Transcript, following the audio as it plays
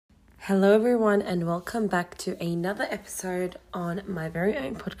Hello everyone and welcome back to another episode on my very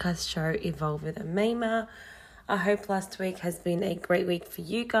own podcast show, Evolve with Amaima. I hope last week has been a great week for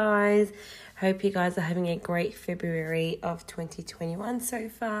you guys. Hope you guys are having a great February of 2021 so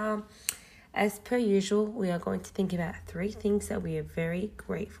far. As per usual, we are going to think about 3 things that we are very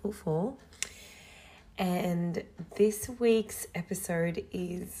grateful for. And this week's episode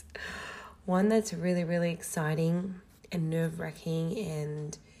is one that's really, really exciting and nerve-wracking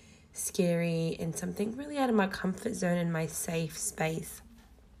and scary and something really out of my comfort zone and my safe space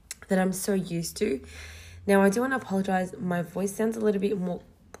that I'm so used to. Now, I do want to apologize. My voice sounds a little bit more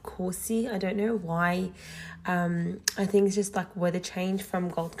hoarse. I don't know why. I think it's just like weather change from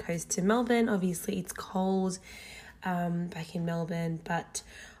Gold Coast to Melbourne. Obviously, it's cold back in Melbourne, but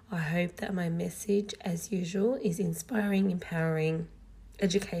I hope that my message, as usual, is inspiring, empowering,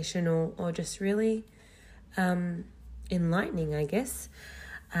 educational, or just really enlightening, I guess.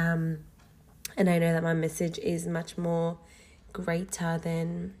 And I know that my message is much more greater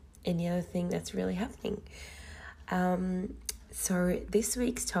than any other thing that's really happening. So this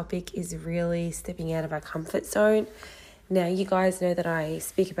week's topic is really stepping out of our comfort zone. Now, you guys know that I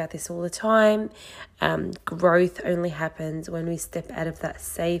speak about this all the time. Growth only happens when we step out of that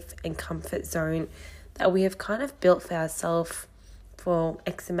safe and comfort zone that we have kind of built for ourselves for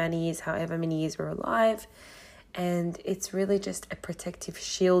X amount of years, however many years we're alive. And it's really just a protective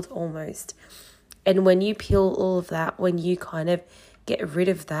shield almost. And when you peel all of that, when you kind of get rid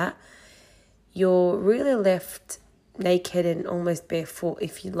of that, you're really left naked and almost barefoot,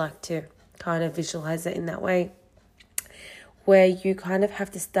 if you'd like to kind of visualize it in that way, where you kind of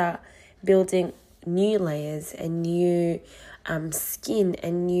have to start building new layers and new skin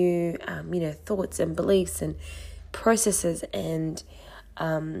and new thoughts and beliefs and processes and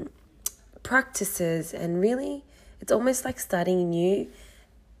practices, and really it's almost like starting new,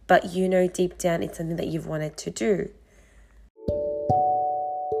 but you know deep down it's something that you've wanted to do.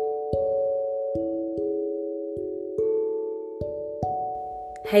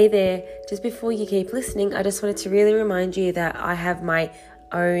 Hey there, just before you keep listening, I just wanted to really remind you that I have my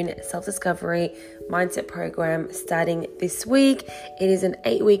own self-discovery mindset program starting this week. It is an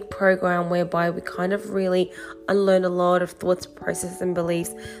 8-week program whereby we kind of really unlearn a lot of thoughts, processes and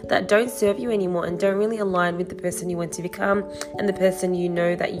beliefs that don't serve you anymore and don't really align with the person you want to become and the person you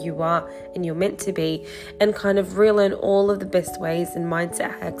know that you are and you're meant to be, and kind of relearn all of the best ways and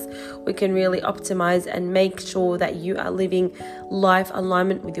mindset hacks we can really optimize and make sure that you are living life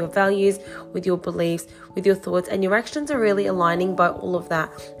alignment with your values, with your beliefs, with your thoughts, and your actions are really aligning by all of that.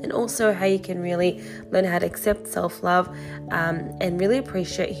 And also how you can really learn how to accept self-love and really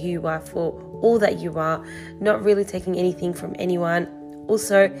appreciate who you are for all that you are, not really taking anything from anyone.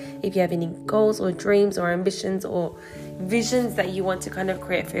 Also, if you have any goals or dreams or ambitions or visions that you want to kind of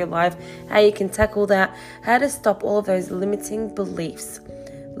create for your life, how you can tackle that, how to stop all of those limiting beliefs,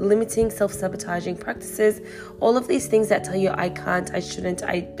 limiting self-sabotaging practices, all of these things that tell you I can't, I shouldn't,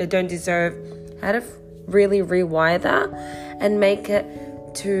 I don't deserve, how to really rewire that and make it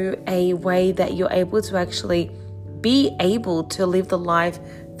to a way that you're able to actually be able to live the life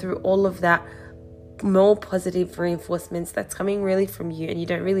through all of that more positive reinforcements that's coming really from you, and you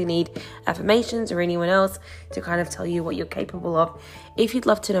don't really need affirmations or anyone else to kind of tell you what you're capable of. If you'd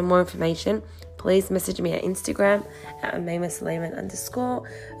love to know more information, please message me at Instagram at Amaima Sulaiman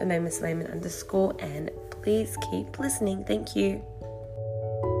 _, and please keep listening. Thank you.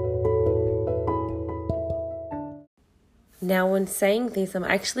 Now, when saying this, I'm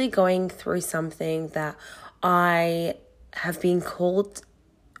actually going through something that I have been called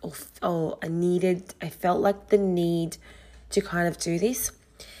I felt like the need to kind of do this.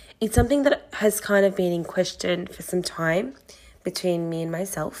 It's something that has kind of been in question for some time between me and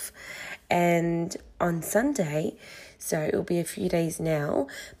myself. And on Sunday, so it'll be a few days now,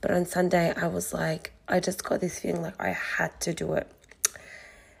 but on Sunday I was like, I just got this feeling like I had to do it.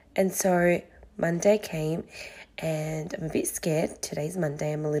 And so Monday came and I'm a bit scared. Today's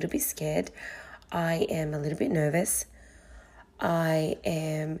Monday. I'm a little bit scared. I am a little bit nervous. I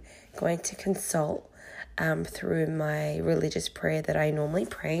am going to consult through my religious prayer that I normally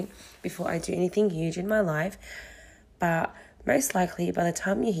pray before I do anything huge in my life. But most likely, by the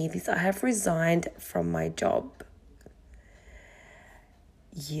time you hear this, I have resigned from my job.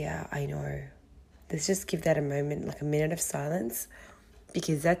 Yeah, I know. Let's just give that a moment, like a minute of silence,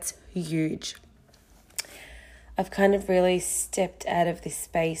 because that's huge. I've kind of really stepped out of this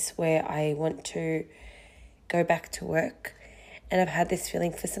space where I want to go back to work. And I've had this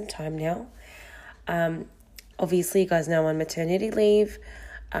feeling for some time now. Obviously, you guys know I'm on maternity leave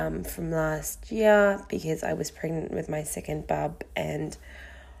from last year because I was pregnant with my second bub, and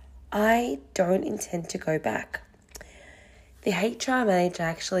I don't intend to go back. The HR manager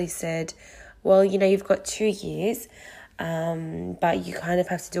actually said, well, you've got 2 years, but you kind of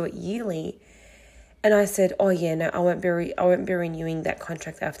have to do it yearly. And I said, oh yeah, no, I won't be renewing that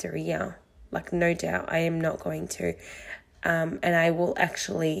contract after a year. Like, no doubt, I am not going to. And I will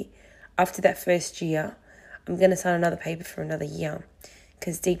actually, after that first year, I'm going to sign another paper for another year.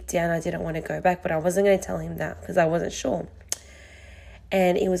 Because deep down, I didn't want to go back, but I wasn't going to tell him that because I wasn't sure.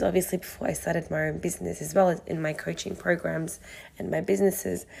 And it was obviously before I started my own business, as well as in my coaching programs and my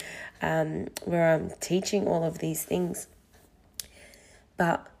businesses, where I'm teaching all of these things.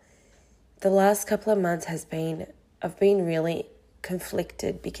 But the last couple of months I've been really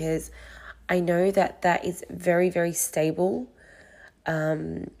conflicted because I know that is very, very stable.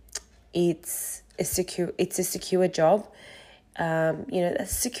 It's a secure job.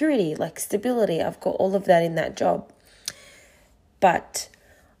 That's security, like stability. I've got all of that in that job. But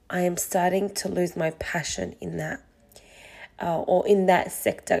I am starting to lose my passion in that, or in that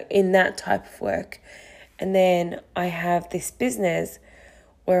sector, in that type of work. And then I have this business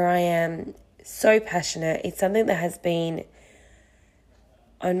where I am so passionate. It's something that has been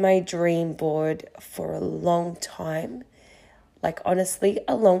on my dream board for a long time. Like, honestly,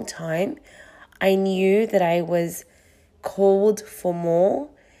 a long time. I knew that I was called for more.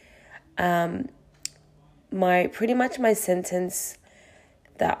 My sentence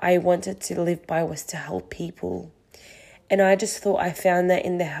that I wanted to live by was to help people. And I just thought I found that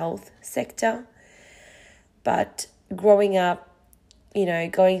in the health sector. But growing up,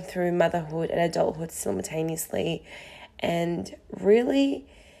 going through motherhood and adulthood simultaneously, and really,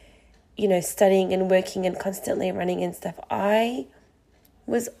 studying and working and constantly running and stuff, I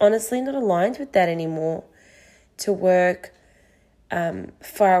was honestly not aligned with that anymore. To work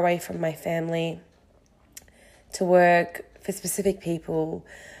far away from my family, to work for specific people,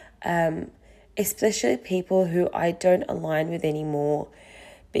 especially people who I don't align with anymore,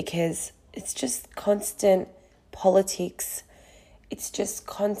 because it's just constant politics. It's just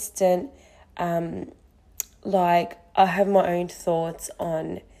constant, I have my own thoughts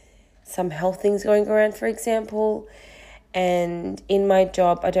on some health things going around, for example, and in my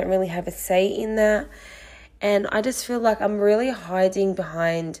job, I don't really have a say in that. And I just feel like I'm really hiding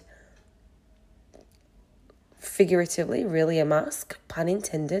behind, figuratively, really, a mask, pun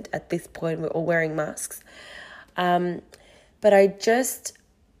intended. At this point, we're all wearing masks. But I just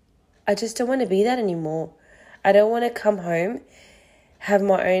don't want to be that anymore. I don't want to come home, have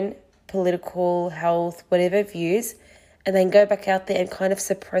my own political, health, whatever views, and then go back out there and kind of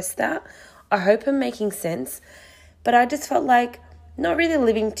suppress that. I hope I'm making sense. But I just felt like not really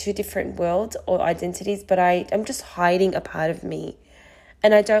living two different worlds or identities, but I'm just hiding a part of me.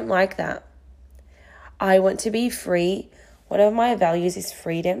 And I don't like that. I want to be free. One of my values is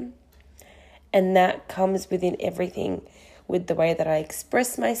freedom. And that comes within everything, with the way that I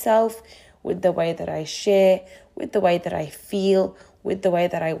express myself, with the way that I share, with the way that I feel, with the way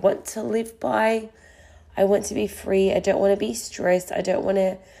that I want to live by. I want to be free. I don't want to be stressed. I don't want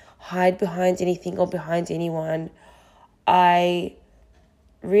to hide behind anything or behind anyone. I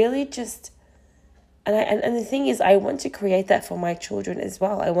really just, and the thing is, I want to create that for my children as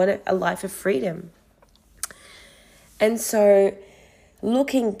well. I want a life of freedom. And so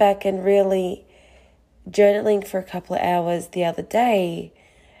looking back and really journaling for a couple of hours the other day,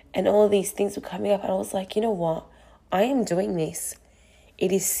 and all of these things were coming up, and I was like, you know what? I am doing this.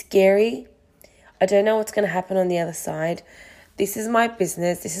 It is scary. I don't know what's going to happen on the other side. This is my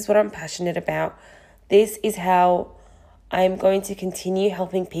business. This is what I'm passionate about. This is how I'm going to continue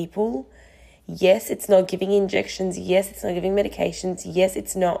helping people. Yes, it's not giving injections. Yes, it's not giving medications. Yes,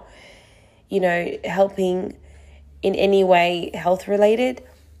 it's not, helping in any way health related.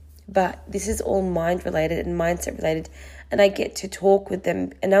 But this is all mind related and mindset related. And I get to talk with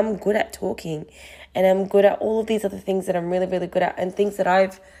them, and I'm good at talking, and I'm good at all of these other things that I'm really, really good at, and things that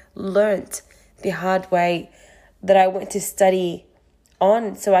I've learnt the hard way, that I went to study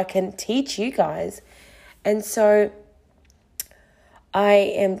on so I can teach you guys. And so I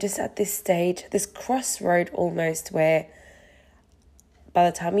am just at this stage, this crossroad almost, where by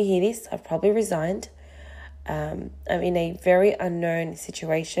the time you hear this, I've probably resigned. I'm in a very unknown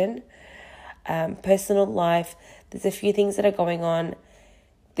situation. Personal life, there's a few things that are going on.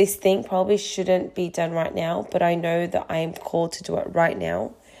 This thing probably shouldn't be done right now, but I know that I am called to do it right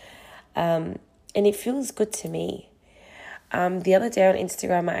now. And it feels good to me. The other day on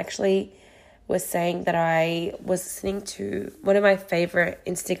Instagram, I actually was saying that I was listening to one of my favorite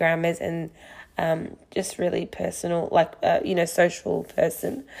Instagrammers, and just really personal, social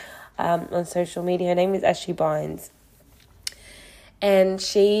person on social media. Her name is Ashley Bynes. And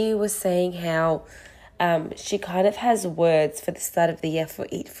she was saying how she kind of has words for the start of the year for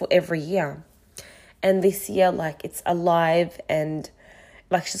every year. And this year, like, it's alive, and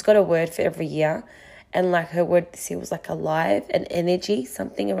like she's got a word for every year. And like her word this year was like alive and energy,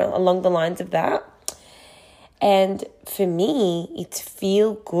 something along the lines of that. And for me, it's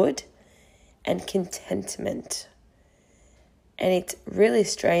feel good and contentment. And it's really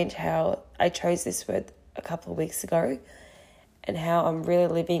strange how I chose this word a couple of weeks ago and how I'm really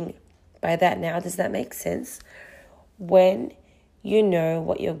living by that now. Does that make sense? When you know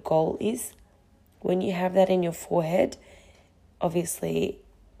what your goal is, when you have that in your forehead, obviously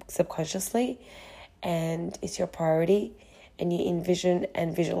subconsciously, and it's your priority, and you envision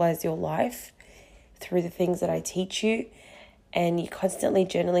and visualize your life through the things that I teach you, and you're constantly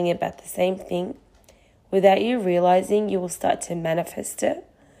journaling about the same thing, without you realizing, you will start to manifest it.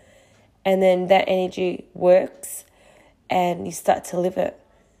 And then that energy works and you start to live it.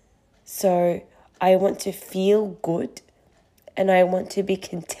 So I want to feel good and I want to be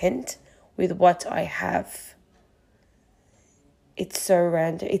content with what I have. It's so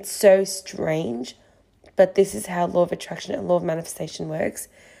random. It's so strange. But this is how law of attraction and law of manifestation works.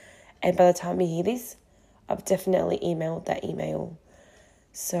 And by the time you hear this, I've definitely emailed that email.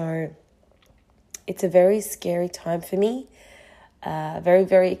 So it's a very scary time for me. Very,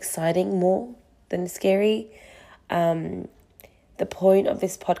 very exciting, more than scary. The point of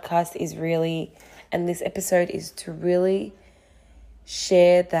this podcast is really, and this episode is to really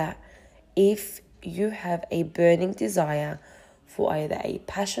share that if you have a burning desire for either a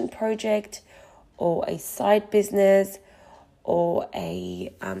passion project or a side business or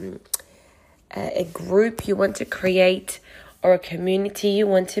a group you want to create or a community you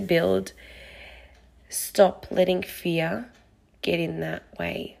want to build, stop letting fear get in that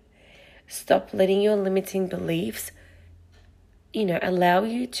way. Stop letting your limiting beliefs, allow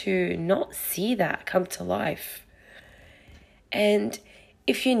you to not see that come to life. And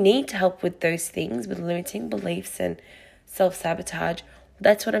if you need help with those things, with limiting beliefs and self-sabotage,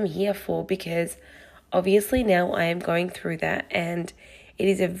 that's what I'm here for, because obviously now I am going through that and it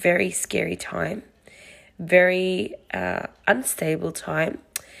is a very scary time, very unstable time,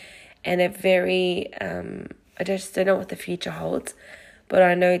 and a very, I just don't know what the future holds, but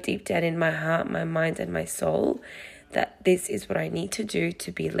I know deep down in my heart, my mind and my soul that this is what I need to do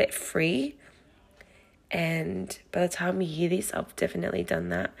to be let free. And by the time you hear this, I've definitely done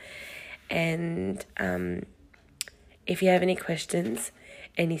that. And if you have any questions,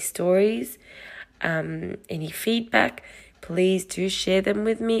 any stories, any feedback, please do share them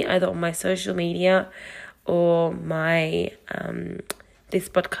with me either on my social media or my this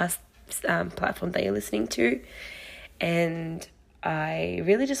podcast platform that you're listening to. And I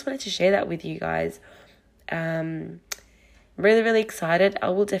really just wanted to share that with you guys. Really, really excited. I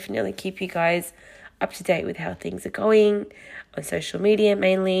will definitely keep you guys up to date with how things are going on social media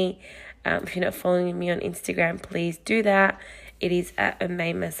mainly. If you're not following me on Instagram, please do that. It is at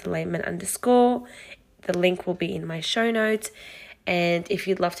 @UmaymaSuleiman_. The link will be in my show notes. And if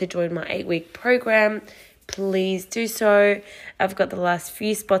you'd love to join my 8-week program, please do so. I've got the last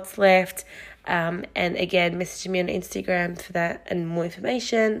few spots left. And again, message me on Instagram for that and more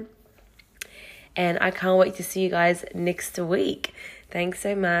information. And I can't wait to see you guys next week. Thanks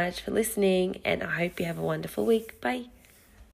so much for listening, and I hope you have a wonderful week. Bye.